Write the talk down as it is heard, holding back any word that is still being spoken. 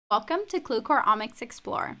Welcome to Qlucore Omics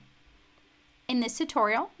Explorer. In this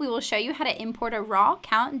tutorial, we will show you how to import a raw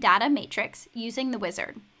count data matrix using the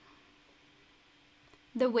wizard.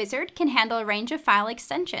 The wizard can handle a range of file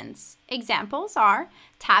extensions. Examples are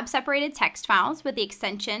tab-separated text files with the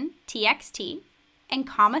extension txt and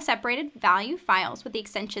comma-separated value files with the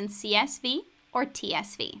extension CSV or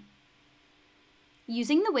TSV.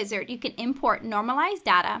 Using the wizard, you can import normalized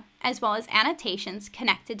data as well as annotations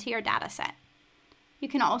connected to your dataset. You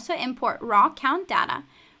can also import raw count data,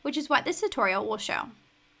 which is what this tutorial will show.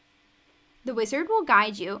 The wizard will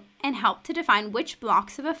guide you and help to define which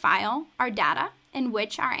blocks of a file are data and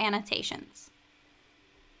which are annotations.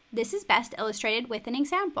 This is best illustrated with an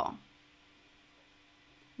example.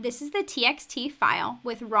 This is the txt file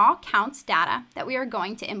with raw counts data that we are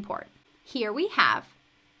going to import. Here we have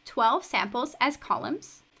 12 samples as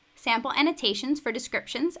columns, sample annotations for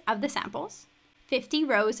descriptions of the samples, 50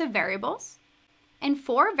 rows of variables, and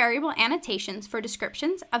 4 variable annotations for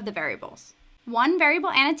descriptions of the variables. One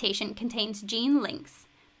variable annotation contains gene links.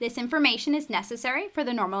 This information is necessary for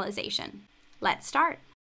the normalization. Let's start.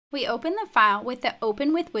 We open the file with the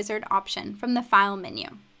Open with Wizard option from the File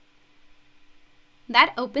menu.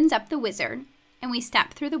 That opens up the wizard, and we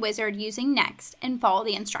step through the wizard using Next and follow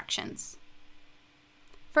the instructions.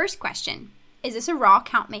 First question, is this a raw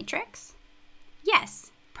count matrix?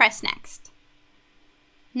 Yes, press Next.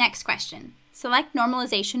 Next question. Select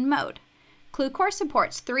normalization mode. Qlucore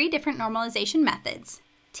supports 3 different normalization methods: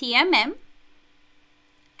 TMM,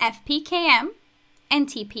 FPKM, and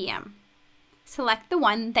TPM. Select the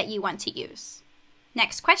one that you want to use.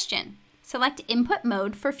 Next question. Select input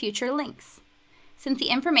mode for future links. Since the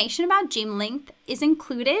information about gene length is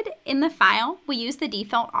included in the file, we use the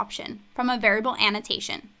default option from a variable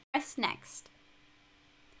annotation. Press Next.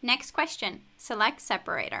 Next question. Select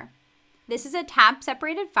separator. This is a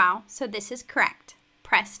tab-separated file, so this is correct.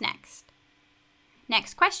 Press Next.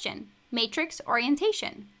 Next question, matrix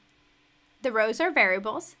orientation. The rows are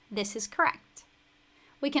variables. This is correct.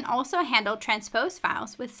 We can also handle transpose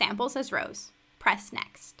files with samples as rows. Press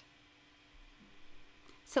Next.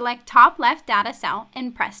 Select top left data cell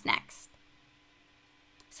and press Next.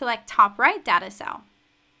 Select top right data cell.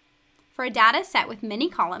 For a data set with many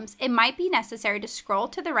columns, it might be necessary to scroll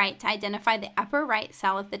to the right to identify the upper right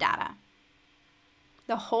cell of the data.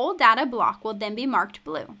 The whole data block will then be marked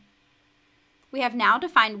blue. We have now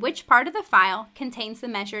defined which part of the file contains the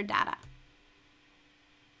measured data.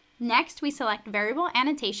 Next, we select variable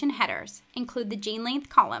annotation headers, include the gene length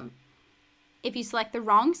column. If you select the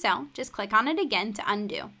wrong cell, just click on it again to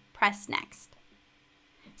undo. Press Next.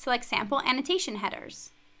 Select sample annotation headers.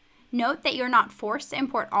 Note that you're not forced to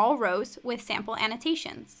import all rows with sample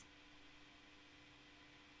annotations.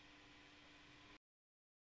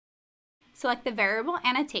 Select the variable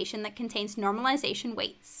annotation that contains normalization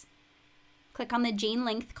weights. Click on the gene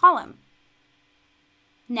length column.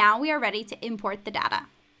 Now we are ready to import the data.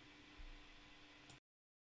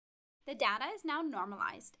 The data is now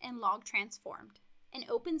normalized and log transformed and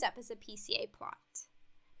opens up as a PCA plot.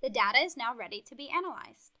 The data is now ready to be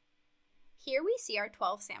analyzed. Here we see our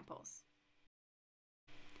 12 samples.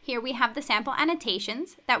 Here we have the sample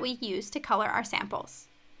annotations that we use to color our samples.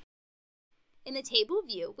 In the table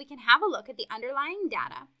view, we can have a look at the underlying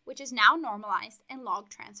data, which is now normalized and log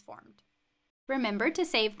transformed. Remember to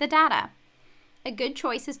save the data. A good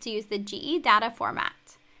choice is to use the GE data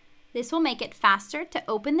format. This will make it faster to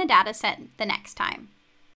open the dataset the next time.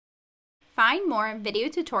 Find more video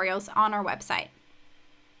tutorials on our website.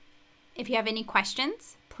 If you have any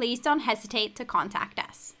questions, please don't hesitate to contact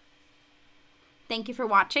us. Thank you for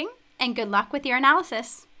watching, and good luck with your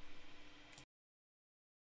analysis.